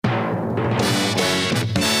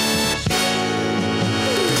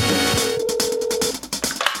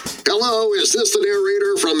this the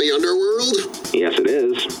narrator from the underworld? Yes, it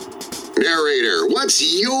is. Narrator, what's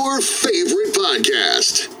your favorite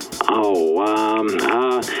podcast?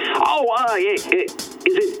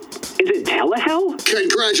 Is it Telehell?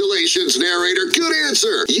 Congratulations, narrator. Good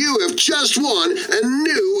answer. You have just won a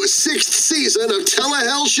new 6th season of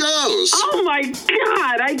Telehell shows. Oh my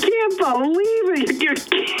God, I can't believe it. You're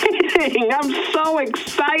kidding. I'm so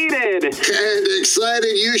excited. And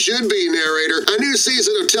excited you should be, narrator. A new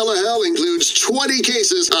season of Telehell includes 20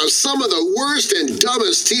 cases of some of the worst and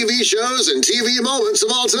dumbest TV shows and TV moments of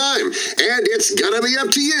all time. And it's gonna be up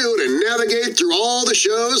to you to navigate through all the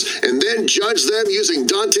shows and then judge them using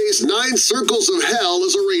Dante's 9 circles of hell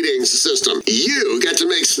as a ratings system. You get to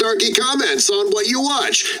make snarky comments on what you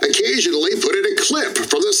watch. Occasionally put in a clip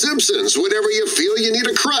from The Simpsons whenever you feel you need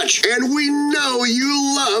a crutch. And we know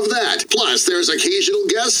you love that. Plus, there's occasional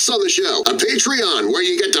guests on the show, a Patreon where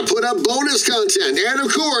you get to put up bonus content, and of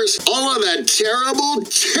course, all of that terrible,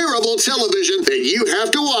 terrible television that you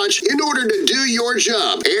have to watch in order to do your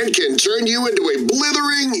job and can turn you into a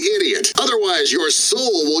blithering idiot. Otherwise, your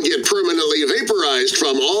soul will get permanently vaporized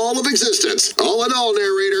from all of existence. All in all,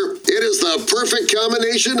 narrator, it is the perfect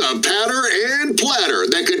combination of patter and platter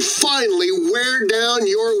that could finally wear down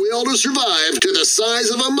your will to survive to the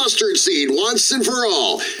size of a mustard seed once and for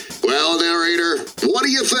all. Well, narrator, what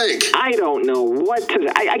do you think? I don't know what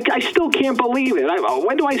to... I still can't believe it.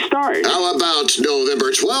 When do I start? How about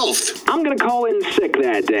November 12th? I'm going to call in sick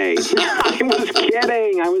that day.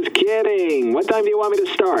 I was kidding. What time do you want me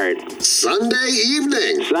to start? Sunday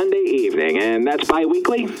evening. Sunday evening, and that's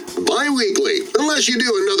bi-weekly? Bi-weekly. Unless you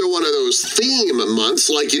do another one of those theme months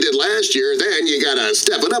like you did last year, then you gotta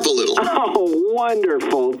step it up a little. Oh,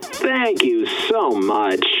 wonderful. Thank you so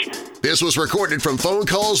much. This was recorded from phone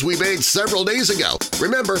calls we made several days ago.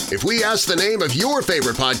 Remember, if we ask the name of your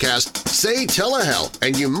favorite podcast, say Telehell,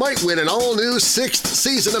 and you might win an all-new 6th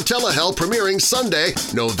season of Telehell premiering Sunday,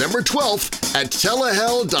 November 12th at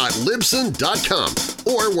telehell.libsyn.com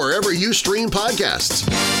or wherever you stream podcasts.